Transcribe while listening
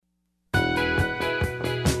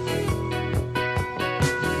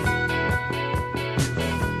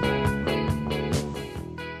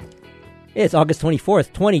It's August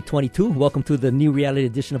 24th, 2022. Welcome to the new reality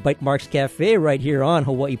edition of Bytemarks Cafe right here on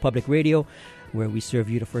Hawaii Public Radio, where we serve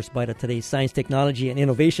you the first bite of today's science, technology, and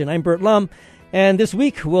innovation. I'm Bert Lum, and this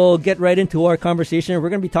week we'll get right into our conversation. We're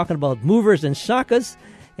going to be talking about movers and shakas,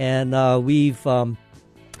 and we've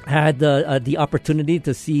had the opportunity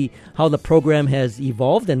to see how the program has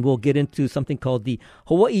evolved, and we'll get into something called the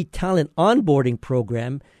Hawaii Talent Onboarding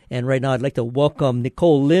Program. And right now I'd like to welcome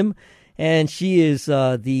Nicole Lim, and she is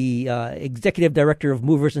the executive director of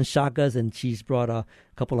Movers and Shakas, and she's brought a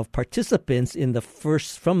couple of participants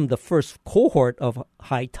from the first cohort of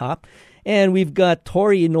High Top. And we've got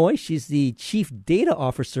Tori Inouye. She's the chief data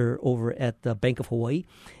officer over at the Bank of Hawaii.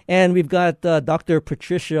 And we've got Dr.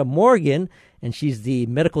 Patricia Morgan, and she's the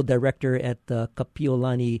medical director at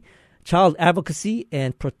Kapiolani Child Advocacy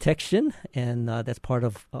and Protection, and that's part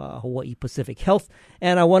of Hawaii Pacific Health.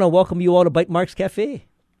 And I want to welcome you all to Bytemarks Cafe.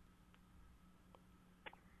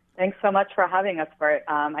 Thanks so much for having us, Bert.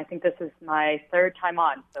 I think this is my third time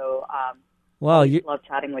on, so wow, I love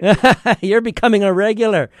chatting with you. You're becoming a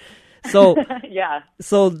regular. So yeah.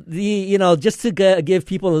 So just to give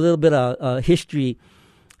people a little bit of history.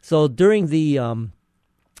 So during the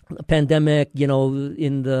pandemic,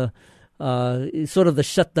 in the sort of the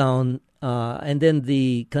shutdown, and then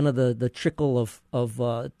the kind of the trickle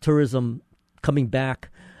of tourism coming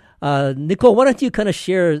back. Nicole, why don't you kind of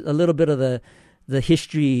share a little bit of the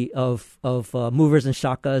history of Movers and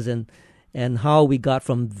Shakas and how we got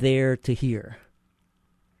from there to here?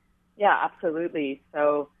 Yeah, absolutely.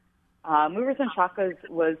 So Movers and Shakas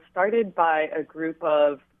was started by a group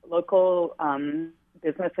of local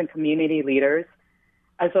business and community leaders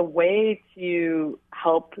as a way to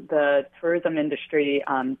help the tourism industry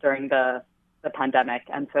during the pandemic.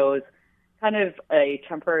 And so it was kind of a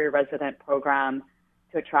temporary resident program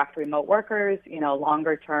to attract remote workers,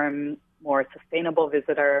 longer term, more sustainable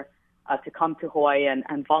visitor to come to Hawaii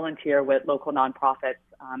and volunteer with local nonprofits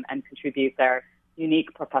and contribute their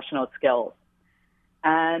unique professional skills.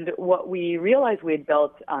 And what we realized we had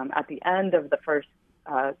built at the end of the first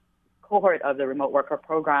cohort of the remote worker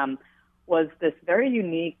program was this very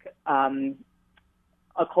unique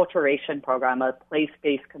acculturation program, a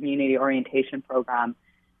place-based community orientation program.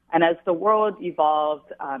 And as the world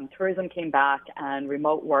evolved, tourism came back and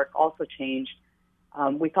remote work also changed.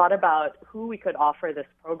 We thought about who we could offer this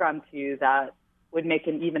program to that would make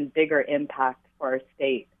an even bigger impact for our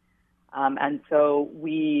state. And so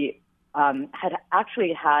we had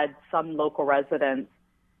actually had some local residents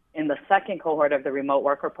in the second cohort of the remote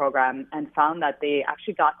worker program and found that they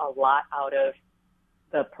actually got a lot out of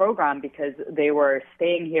the program because they were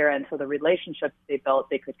staying here, and so the relationships they built,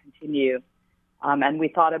 they could continue. And we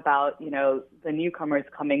thought about, the newcomers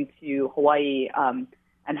coming to Hawaii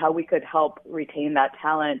and how we could help retain that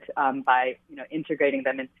talent by, integrating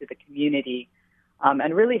them into the community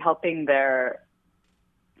and really helping their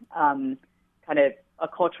kind of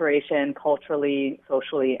acculturation culturally,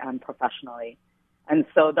 socially, and professionally. And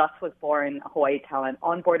so thus was born Hawaii Talent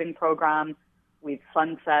Onboarding Program. We've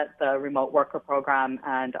sunset the remote worker program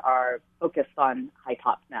and are focused on High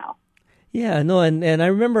Top now. Yeah, no, and I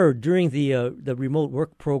remember during the remote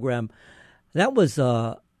work program, that was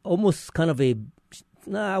almost kind of a,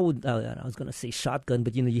 I was going to say shotgun,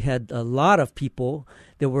 but you had a lot of people.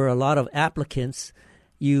 There were a lot of applicants.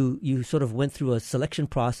 You sort of went through a selection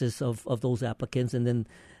process of those applicants, and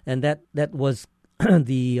that was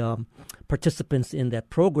the participants in that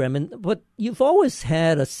program. But you've always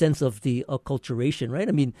had a sense of the acculturation, right?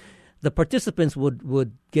 I mean, the participants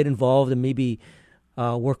would get involved and maybe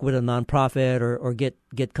work with a nonprofit or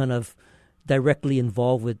get kind of directly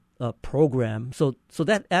involved with a program. So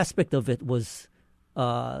that aspect of it was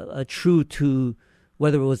true to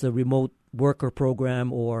whether it was a remote worker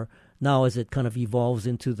program or now as it kind of evolves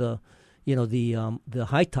into the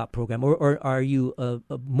High Top program, or are you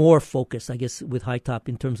more focused, I guess, with High Top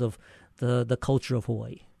in terms of the culture of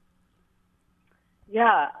Hawaii?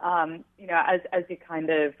 Yeah, as you kind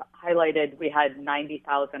of highlighted, we had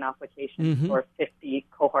 90,000 applications for 50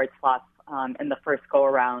 cohort slots in the first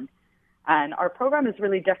go-around. And our program is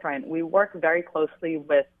really different. We work very closely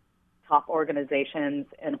with top organizations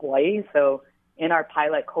in Hawaii. So in our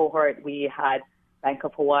pilot cohort, we had Bank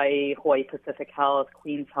of Hawaii, Hawaii Pacific Health,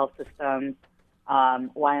 Queens Health System,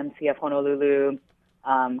 YMCA Honolulu,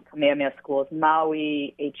 Kamehameha Schools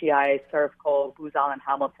Maui, HEI, Servco, Booz Allen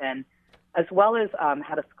Hamilton, as well as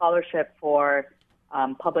had a scholarship for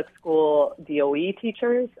public school DOE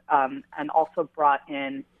teachers, and also brought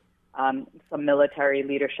in some military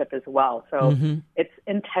leadership as well. So it's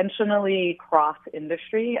intentionally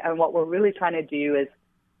cross-industry, and what we're really trying to do is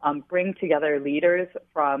bring together leaders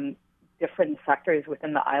from different sectors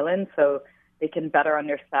within the island, so they can better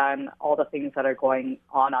understand all the things that are going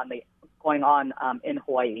on in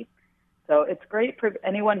Hawaii. So it's great for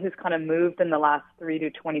anyone who's kind of moved in the last 3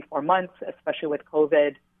 to 24 months, especially with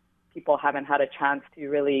COVID. People haven't had a chance to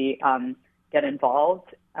really get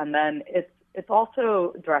involved. And then it's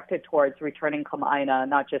also directed towards returning kama'aina,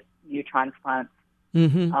 not just new transplants.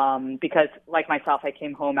 Mm-hmm. Because like myself, I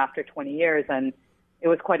came home after 20 years and it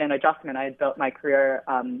was quite an adjustment. I had built my career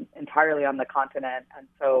entirely on the continent. And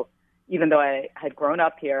so even though I had grown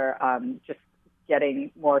up here, just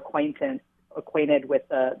getting more acquainted with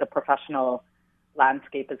the professional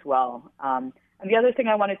landscape as well. And the other thing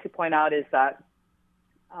I wanted to point out is that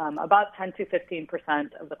about 10 to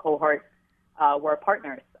 15% of the cohort were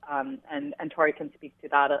partners. And Tori can speak to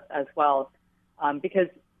that as well. Because,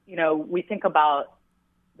 we think about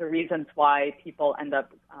the reasons why people end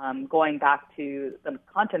up going back to the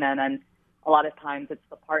continent. And a lot of times it's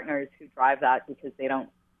the partners who drive that because they don't,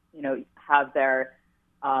 have their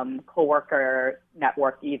coworker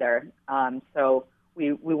network either. So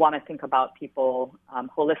we want to think about people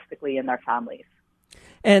holistically in their families.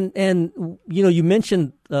 And you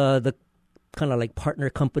mentioned the kind of like partner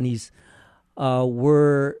companies.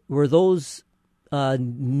 Were those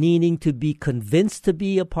needing to be convinced to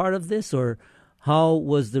be a part of this, or how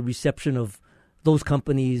was the reception of those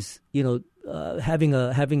companies? Having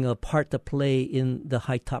a part to play in the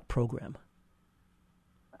High Top program.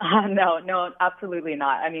 No, absolutely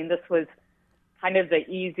not. I mean, this was kind of the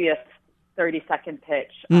easiest 30-second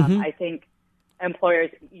pitch. Mm-hmm. I think employers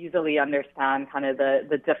easily understand kind of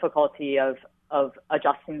the difficulty of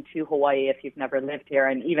adjusting to Hawaii if you've never lived here,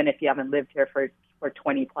 and even if you haven't lived here for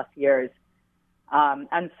 20 plus years.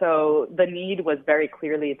 And so the need was very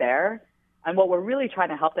clearly there. And what we're really trying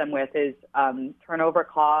to help them with is turnover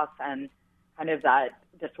costs and kind of that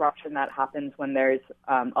disruption that happens when there's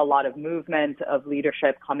a lot of movement of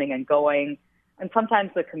leadership coming and going, and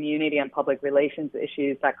sometimes the community and public relations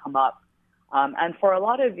issues that come up. And for a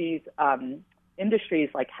lot of these industries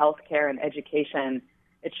like healthcare and education,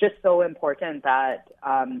 it's just so important that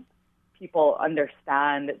people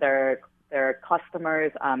understand their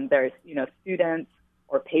customers, their students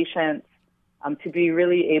or patients, to be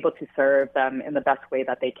really able to serve them in the best way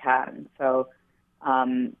that they can. So,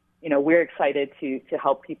 we're excited to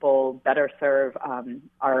help people better serve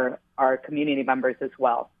our community members as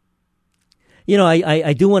well.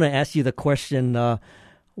 I do want to ask you the question,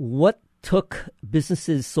 what took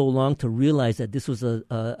businesses so long to realize that this was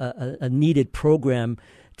a needed program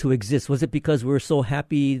to exist? Was it because we were so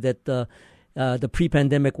happy that the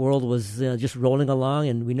pre-pandemic world was just rolling along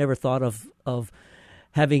and we never thought of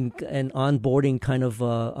having an onboarding kind of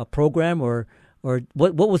a program, or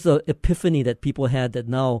what was the epiphany that people had that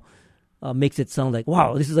now makes it sound like,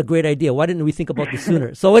 wow, this is a great idea. Why didn't we think about this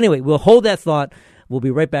sooner? So anyway, we'll hold that thought. We'll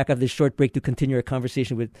be right back after this short break to continue our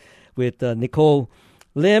conversation with Nicole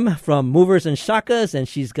Lim from Movers and Shakas, and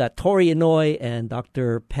she's got Tori Inouye and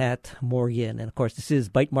Dr. Pat Morgan. And of course, this is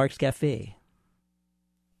Bytemarks Cafe.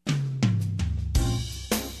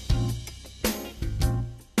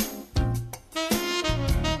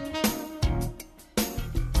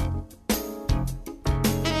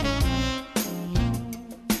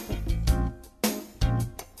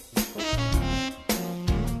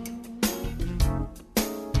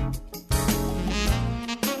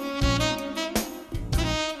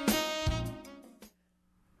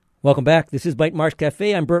 Welcome back. This is Bytemarks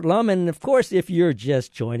Cafe. I'm Bert Lum, and of course, if you're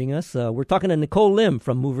just joining us, we're talking to Nicole Lim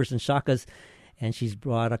from Movers and Shakas, and she's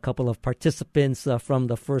brought a couple of participants from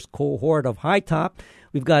the first cohort of High Top.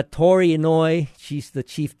 We've got Tori Inouye. She's the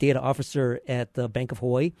Chief Data Officer at the Bank of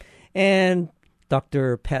Hawaii, and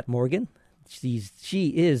Dr. Pat Morgan. She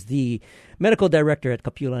is the Medical Director at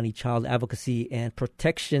Kapiolani Child Advocacy and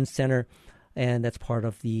Protection Center, and that's part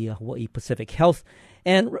of the Hawaii Pacific Health.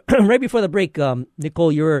 And right before the break,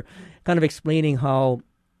 Nicole, you were kind of explaining how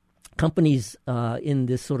companies in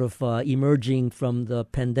this sort of emerging from the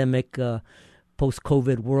pandemic,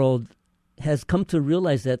 post-COVID world has come to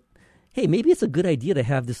realize that, hey, maybe it's a good idea to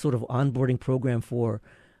have this sort of onboarding program for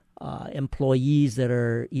employees that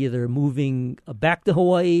are either moving back to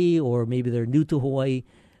Hawaii or maybe they're new to Hawaii.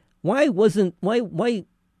 Why wasn't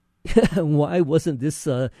this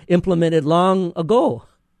implemented long ago?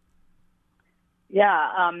 Yeah,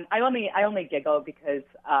 I only giggle because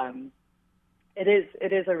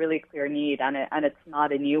it is a really clear need, and it's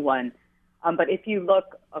not a new one. But if you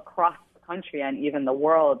look across the country and even the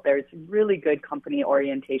world, there's really good company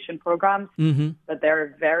orientation programs, mm-hmm. but there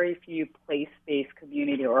are very few place-based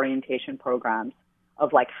community orientation programs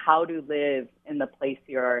of like how to live in the place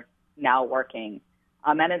you're now working.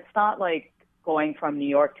 And it's not like going from New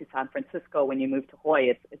York to San Francisco when you move to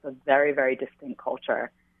Hawaii. It's a very, very distinct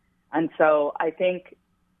culture. And so I think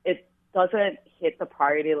it doesn't hit the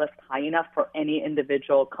priority list high enough for any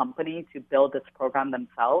individual company to build this program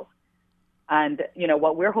themselves. And,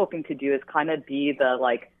 what we're hoping to do is kind of be the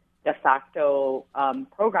de facto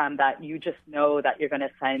program that you just know that you're going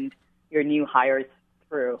to send your new hires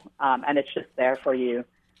through, and it's just there for you.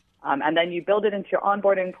 And then you build it into your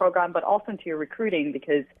onboarding program, but also into your recruiting,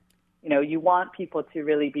 because, you want people to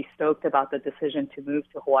really be stoked about the decision to move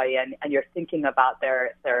to Hawaii, and you're thinking about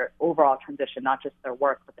their overall transition, not just their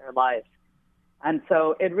work, but their lives. And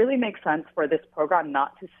so it really makes sense for this program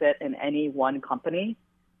not to sit in any one company,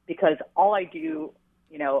 because all I do,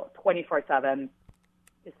 24/7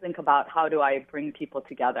 is think about how do I bring people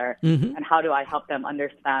together, and how do I help them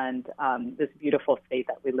understand this beautiful state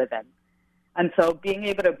that we live in. And so being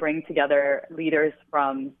able to bring together leaders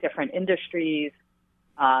from different industries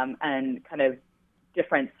and kind of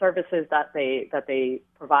different services that they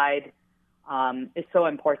provide is so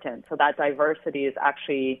important. So that diversity is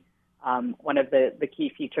actually one of the key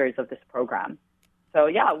features of this program. So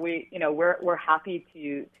yeah, we're happy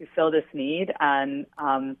to fill this need, and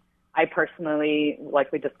I personally,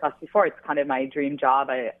 like we discussed before, it's kind of my dream job.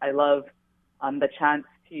 I love the chance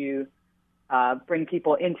to bring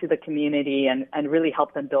people into the community and really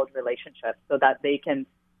help them build relationships so that they can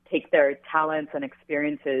take their talents and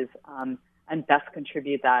experiences and best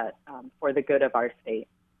contribute that for the good of our state.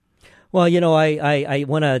 Well, I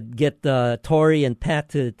want to get Tori and Pat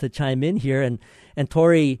to chime in here. And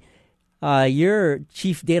Tori, you're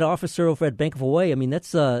Chief Data Officer over at Bank of Hawaii. I mean,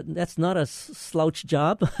 that's not a slouch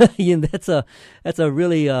job. That's a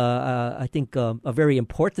really, I think, a very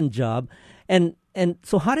important job. And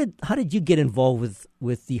so how did you get involved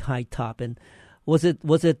with the High Top? And was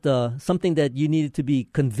it something that you needed to be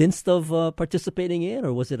convinced of participating in,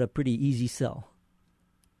 or was it a pretty easy sell?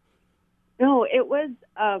 No, it was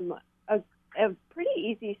a pretty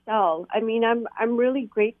easy sell. I mean, I'm really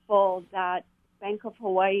grateful that Bank of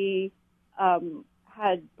Hawaii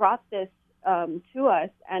had brought this to us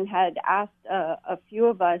and had asked a few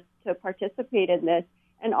of us to participate in this,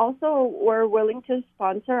 and also were willing to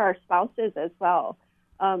sponsor our spouses as well,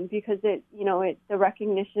 because it's the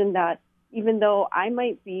recognition that even though I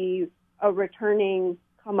might be a returning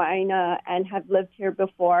Kama'aina and have lived here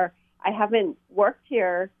before, I haven't worked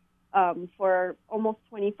here for almost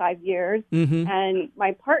 25 years. And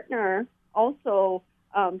my partner also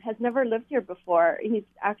has never lived here before. He's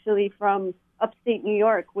actually from upstate New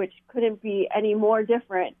York, which couldn't be any more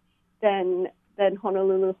different than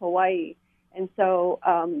Honolulu, Hawaii. And so,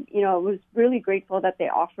 I was really grateful that they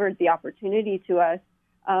offered the opportunity to us.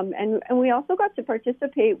 And we also got to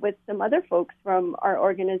participate with some other folks from our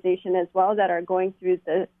organization as well that are going through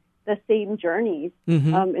the same journeys.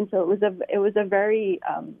 And so it was a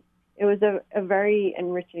very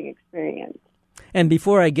enriching experience. And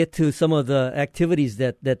before I get to some of the activities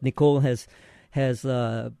that Nicole has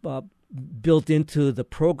built into the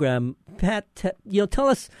program, Pat, tell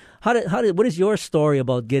us what is your story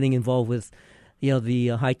about getting involved with the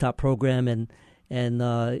High Top program and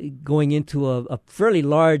going into a fairly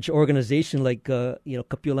large organization like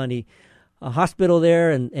Kapiolani Hospital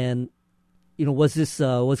there, and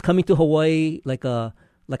was coming to Hawaii like a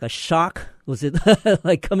shock? Was it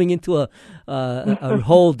like coming into a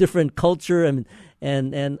whole different culture,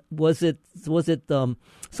 and was it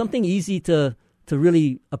something easy to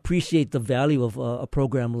really appreciate the value of a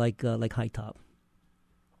program like High Top?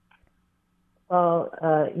 Well,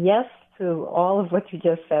 yes to all of what you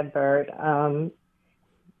just said, Bert.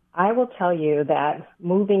 I will tell you that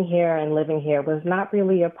moving here and living here was not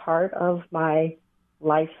really a part of my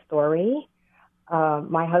life story.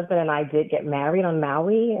 My husband and I did get married on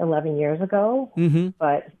Maui 11 years ago,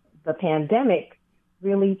 but the pandemic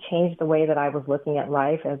really changed the way that I was looking at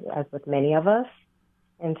life, as with many of us.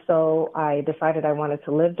 And so I decided I wanted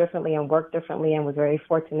to live differently and work differently, and was very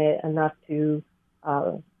fortunate enough to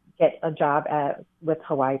get a job with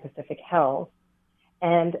Hawaii Pacific Health.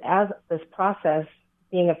 And as this process,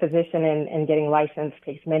 being a physician and getting licensed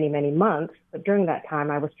takes many, many months, but during that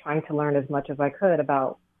time I was trying to learn as much as I could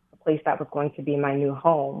about place that was going to be my new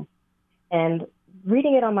home. And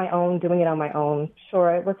reading it on my own, doing it on my own,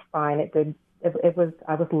 sure, it was fine.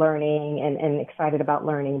 I was learning and excited about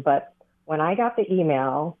learning. But when I got the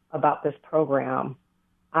email about this program,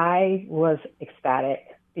 I was ecstatic,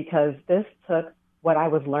 because this took what I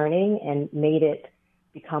was learning and made it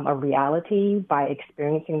become a reality by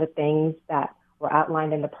experiencing the things that were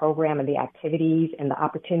outlined in the program and the activities and the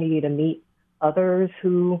opportunity to meet others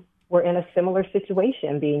who were in a similar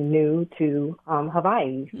situation, being new to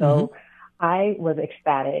Hawaii. So I was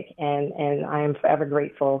ecstatic, and I am forever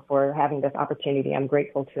grateful for having this opportunity. I'm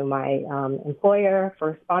grateful to my employer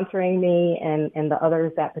for sponsoring me and the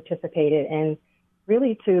others that participated, and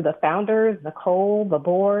really to the founders, Nicole, the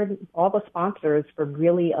board, all the sponsors for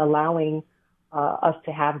really allowing us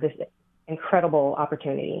to have this incredible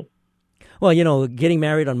opportunity. Well, getting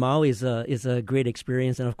married on Maui is a great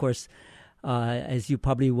experience, and of course, as you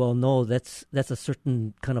probably well know, that's a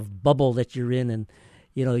certain kind of bubble that you're in, and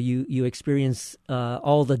you experience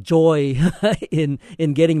all the joy in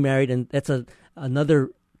getting married, and that's another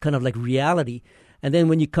kind of like reality. And then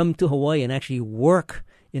when you come to Hawaii and actually work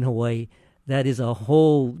in Hawaii, that is a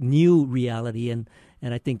whole new reality. And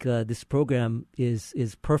I think this program is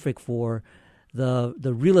perfect for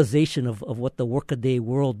the realization of what the workaday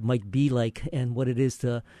world might be like and what it is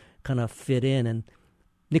to kind of fit in. And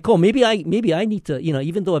Nicole, maybe I need to,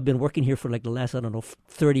 even though I've been working here for like the last,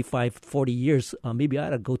 35, 40 years, maybe I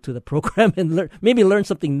ought to go to the program and learn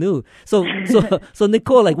something new. So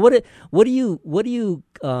Nicole, like what do you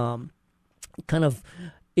kind of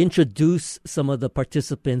introduce some of the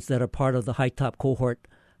participants that are part of the high top cohort?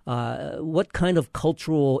 What kind of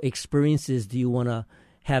cultural experiences do you want to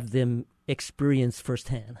have them experience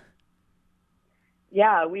firsthand?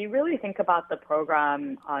 Yeah, we really think about the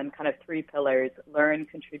program on kind of three pillars: learn,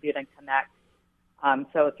 contribute, and connect.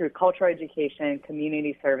 So through cultural education,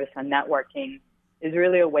 community service, and networking is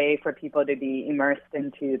really a way for people to be immersed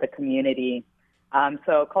into the community.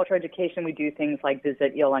 So cultural education, we do things like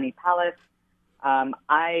visit Iolani Palace.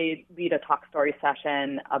 I lead a talk story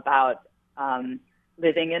session about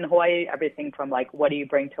living in Hawaii, everything from like what do you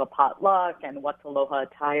bring to a potluck and what's aloha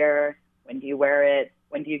attire, when do you wear it,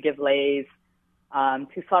 when do you give leis,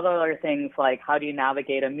 to subtler things like how do you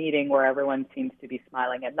navigate a meeting where everyone seems to be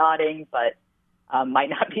smiling and nodding, but might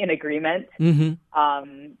not be in agreement. Mm-hmm.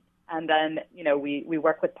 And then, we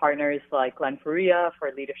work with partners like Glenn Faria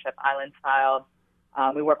for Leadership Island Style.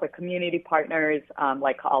 We work with community partners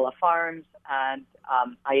like Ka'ala Farms and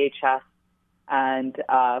IHS and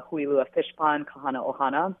Huilua Fish Pond, Kahana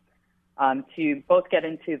Ohana, to both get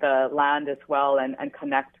into the land as well and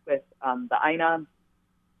connect with the Aina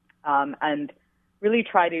and really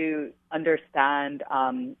try to understand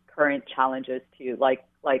current challenges too, like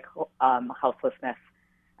houselessness.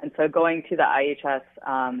 And so going to the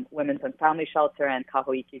IHS Women's and Family Shelter and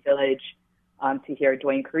Kahoiki Village to hear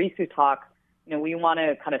Dwayne Karisu talk, we want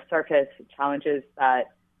to kind of surface challenges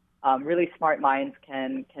that really smart minds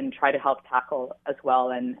can try to help tackle as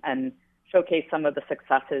well, and showcase some of the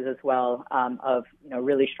successes as well of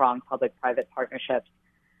really strong public-private partnerships.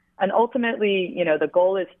 And ultimately, the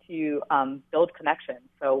goal is to build connections.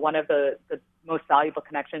 So one of the most valuable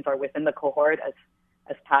connections are within the cohort,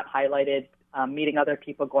 as Pat highlighted, meeting other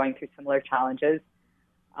people going through similar challenges,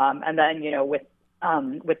 and then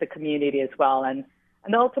with the community as well. And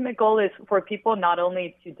the ultimate goal is for people not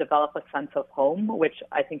only to develop a sense of home, which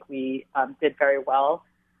I think we did very well,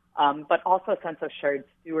 but also a sense of shared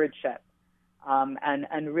stewardship,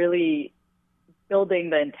 and really building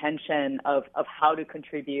the intention of how to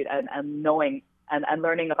contribute and knowing and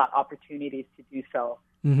learning about opportunities to do so.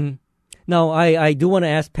 Mm-hmm. Now, I do want to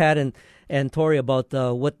ask Pat and Tori about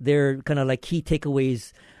what their kind of like key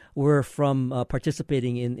takeaways were from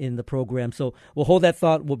participating in the program. So we'll hold that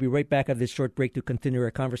thought. We'll be right back after this short break to continue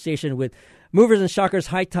our conversation with Movers and Shockers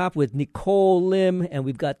High Top with Nicole Lim, and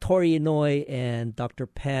we've got Tori Inouye and Dr.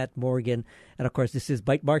 Pat Morgan. And of course, this is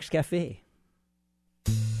Bite Marks Cafe.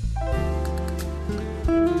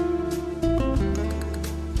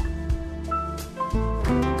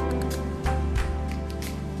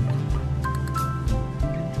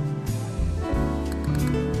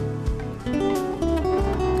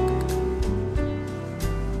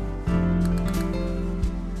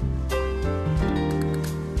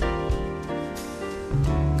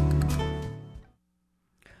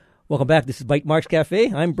 Welcome back. This is Bite Marks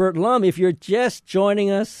Cafe. I'm Bert Lum. If you're just joining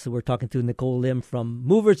us, we're talking to Nicole Lim from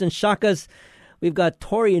Movers and Shakas. We've got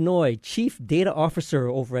Tori Inouye, Chief Data Officer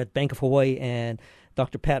over at Bank of Hawaii, and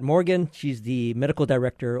Dr. Pat Morgan. She's the Medical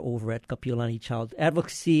Director over at Kapiolani Child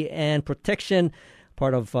Advocacy and Protection,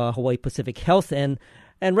 part of Hawaii Pacific Health. And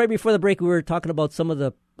right before the break, we were talking about some of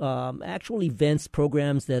the actual events,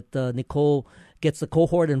 programs that Nicole gets the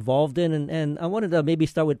cohort involved in. And I wanted to maybe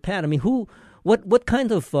start with Pat. I mean, what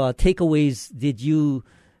kind of takeaways did you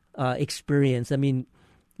experience? I mean,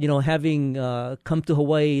 having come to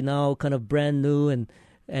Hawaii now, kind of brand new,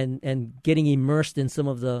 and getting immersed in some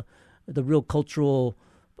of the real cultural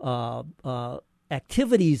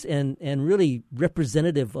activities and really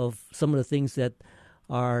representative of some of the things that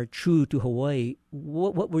are true to Hawaii.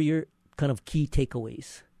 What were your kind of key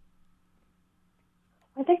takeaways?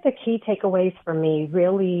 I think the key takeaways for me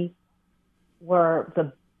really were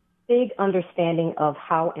the big understanding of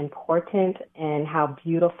how important and how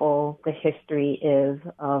beautiful the history is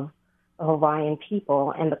of the Hawaiian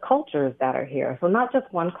people and the cultures that are here. So not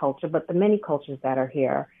just one culture, but the many cultures that are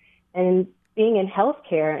here. And being in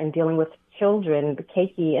healthcare and dealing with children, the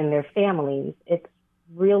keiki and their families, it's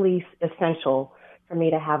really essential for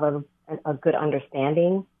me to have a good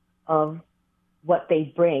understanding of what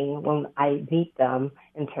they bring when I meet them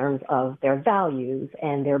in terms of their values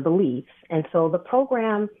and their beliefs. And so the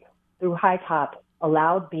program through High Top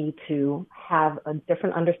allowed me to have a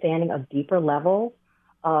different understanding, a deeper level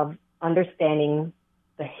of understanding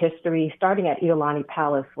the history. Starting at Iolani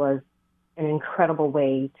Palace was an incredible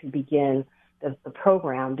way to begin the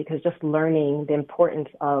program, because just learning the importance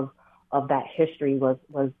of that history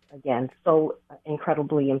was again so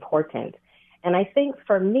incredibly important. And I think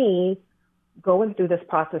for me, going through this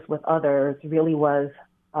process with others really was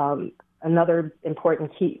another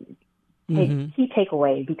important key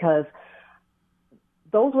takeaway, because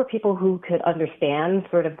those were people who could understand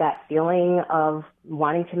sort of that feeling of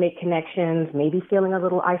wanting to make connections, maybe feeling a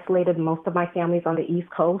little isolated. Most of my family's on the East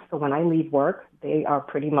Coast, so when I leave work, they are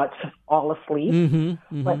pretty much all asleep.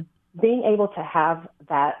 But being able to have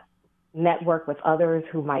that network with others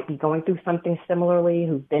who might be going through something similarly,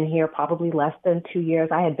 who've been here probably less than 2 years.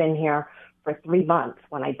 I had been here for 3 months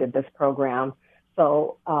when I did this program.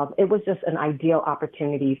 So it was just an ideal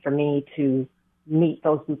opportunity for me to meet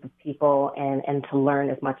those group of people and to learn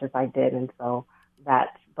as much as I did. And so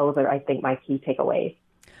those are, I think, my key takeaways.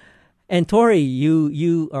 And Tori,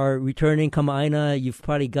 you are returning Kama'aina. You've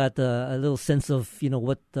probably got a little sense of,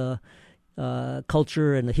 what the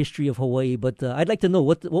culture and the history of Hawaii. But I'd like to know,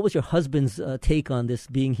 what was your husband's take on this,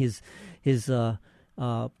 being his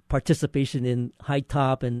participation in High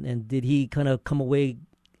Top, and did he kind of come away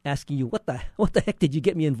asking you, what the heck did you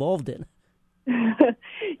get me involved in?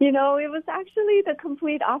 It was actually the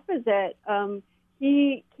complete opposite.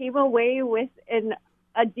 He came away with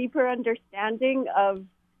a deeper understanding of,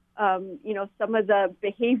 some of the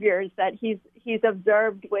behaviors that he's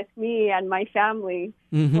observed with me and my family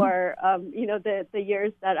for, the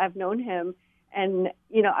years that I've known him. And,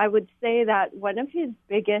 I would say that one of his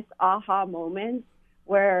biggest aha moments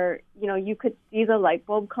where, you could see the light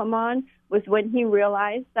bulb come on was when he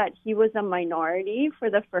realized that he was a minority for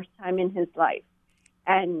the first time in his life,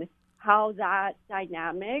 and how that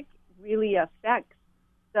dynamic really affects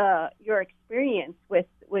your experience with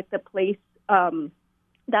the place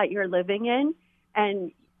that you're living in.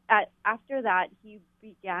 And after that, he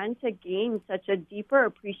began to gain such a deeper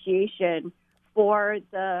appreciation for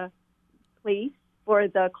the place, for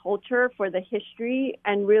the culture, for the history,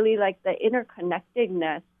 and really like the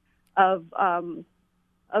interconnectedness of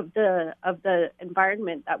the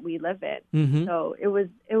environment that we live in. So it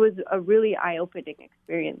was a really eye-opening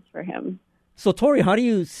experience for him. So Tori, how do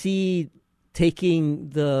you see taking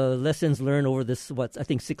the lessons learned over this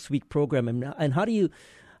 6-week program, and how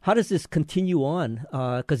does this continue on?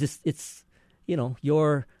 Because it's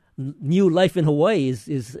your new life in Hawaii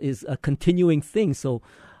is a continuing thing. So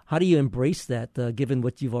how do you embrace that, given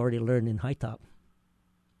what you've already learned in High Top?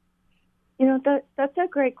 That's a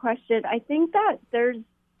great question. I think that there's,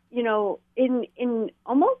 in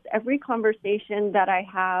almost every conversation that I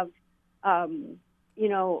have,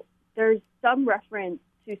 there's some reference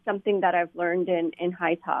to something that I've learned in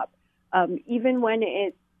High Top. Even when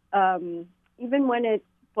it's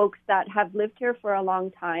folks that have lived here for a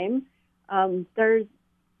long time, there's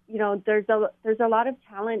a lot of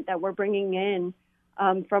talent that we're bringing in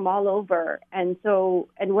from all over. And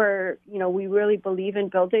we really believe in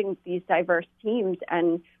building these diverse teams,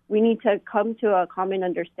 and we need to come to a common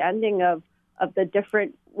understanding of the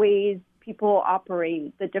different ways people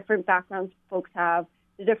operate, the different backgrounds folks have,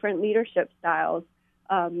 the different leadership styles.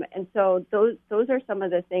 And so those are some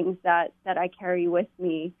of the things that I carry with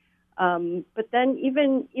me. But then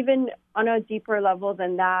even on a deeper level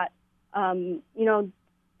than that,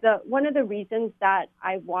 one of the reasons that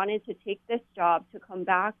I wanted to take this job to come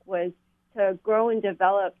back was to grow and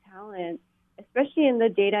develop talent, especially in the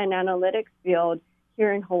data and analytics field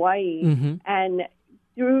here in Hawaii. And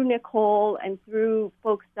through Nicole and through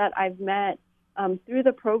folks that I've met through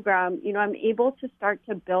the program, I'm able to start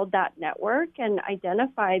to build that network and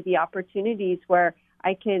identify the opportunities where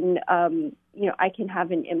I can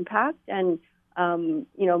have an impact and,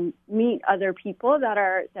 meet other people that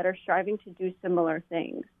are striving to do similar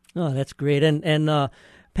things. Oh, that's great. And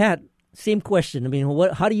Pat, same question. I mean,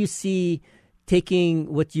 how do you see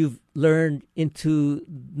taking what you've learned into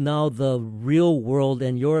now the real world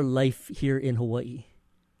and your life here in Hawaii?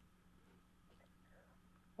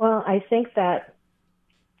 Well, I think that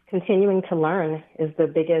continuing to learn is the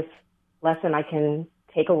biggest lesson I can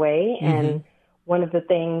take away. Mm-hmm. And one of the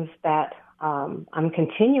things that I'm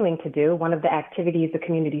continuing to do, one of the activities, the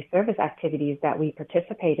community service activities that we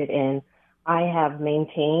participated in, I have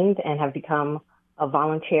maintained and have become a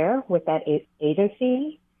volunteer with that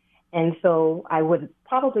agency. And so I would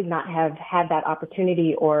probably not have had that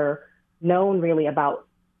opportunity or known really about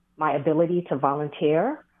my ability to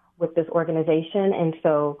volunteer with this organization. And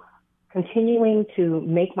so continuing to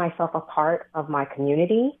make myself a part of my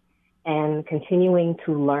community and continuing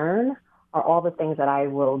to learn are all the things that I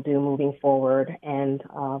will do moving forward. And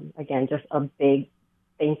again, just a big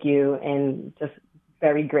thank you and just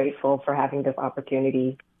very grateful for having this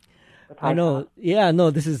opportunity. I know. Yeah,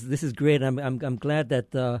 no, this is great. I'm glad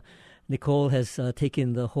that Nicole has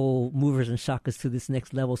taken the whole Movers and Shakas to this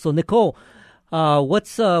next level. So Nicole,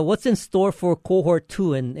 what's in store for cohort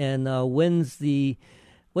 2 and what's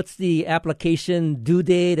the application due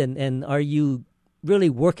date and are you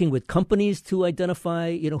really working with companies to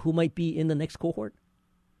identify, who might be in the next cohort?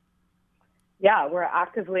 Yeah, we're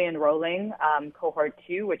actively enrolling cohort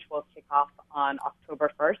 2, which will kick off on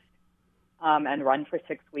October 1st and run for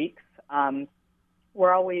 6 weeks.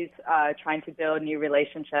 We're always trying to build new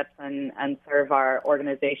relationships and serve our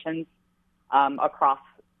organizations across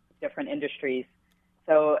different industries.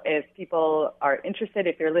 So if people are interested,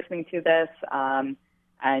 if you're listening to this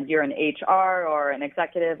and you're an HR or an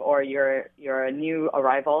executive or you're a new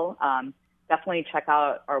arrival, definitely check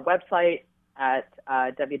out our website at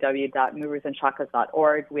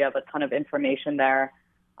www.moversandchakas.org. We have a ton of information there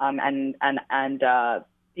and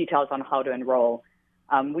details on how to enroll.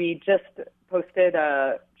 We just posted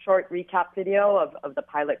a short recap video of the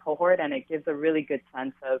pilot cohort, and it gives a really good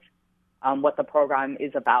sense of what the program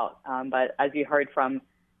is about. But as you heard from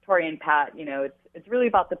Tori and Pat, it's really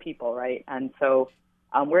about the people, right? And so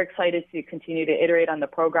we're excited to continue to iterate on the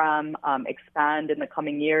program, expand in the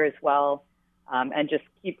coming year as well, and just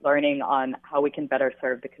keep learning on how we can better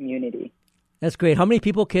serve the community. That's great. How many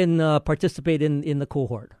people can participate in the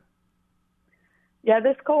cohort? Yeah,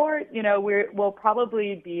 this cohort, we'll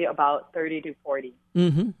probably be about 30 to 40.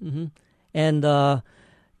 Mm-hmm, mm-hmm. And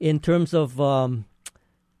in terms of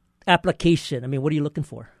application, what are you looking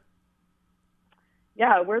for?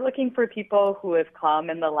 Yeah, we're looking for people who have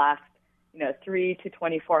come in the last 3 to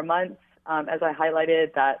 24 months, as I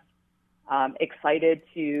highlighted, that excited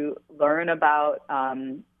to learn about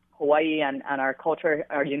Hawaii and our culture,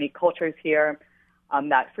 our unique cultures here,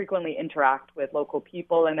 that frequently interact with local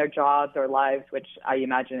people in their jobs or lives, which I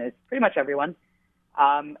imagine is pretty much everyone,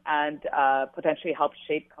 and potentially help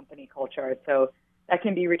shape company culture. So that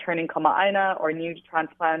can be returning kama'aina or new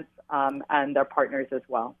transplants and their partners as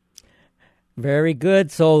well. Very good.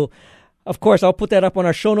 So, of course, I'll put that up on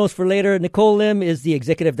our show notes for later. Nicole Lim is the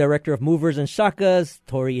Executive Director of Movers and Shakas.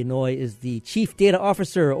 Tori Inouye is the Chief Data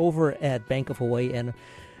Officer over at Bank of Hawaii. And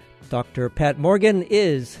Dr. Pat Morgan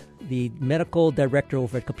is the Medical Director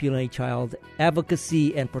over at Kapilani Child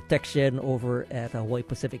Advocacy and Protection over at Hawaii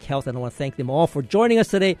Pacific Health. And I want to thank them all for joining us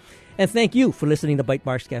today. And thank you for listening to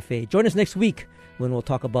Bytemarks Cafe. Join us next week when we'll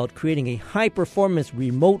talk about creating a high-performance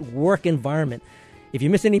remote work environment. If you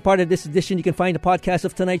missed any part of this edition, you can find the podcast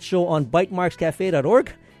of tonight's show on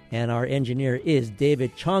bytemarkscafe.org. And our engineer is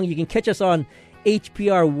David Chong. You can catch us on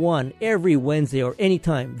HPR One every Wednesday or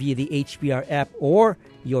anytime via the HPR app or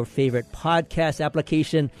your favorite podcast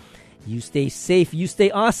application. You stay safe. You stay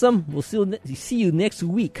awesome. We'll see you next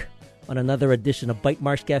week on another edition of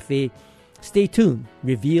Bytemarks Cafe. Stay tuned.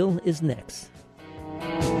 Reveal is next.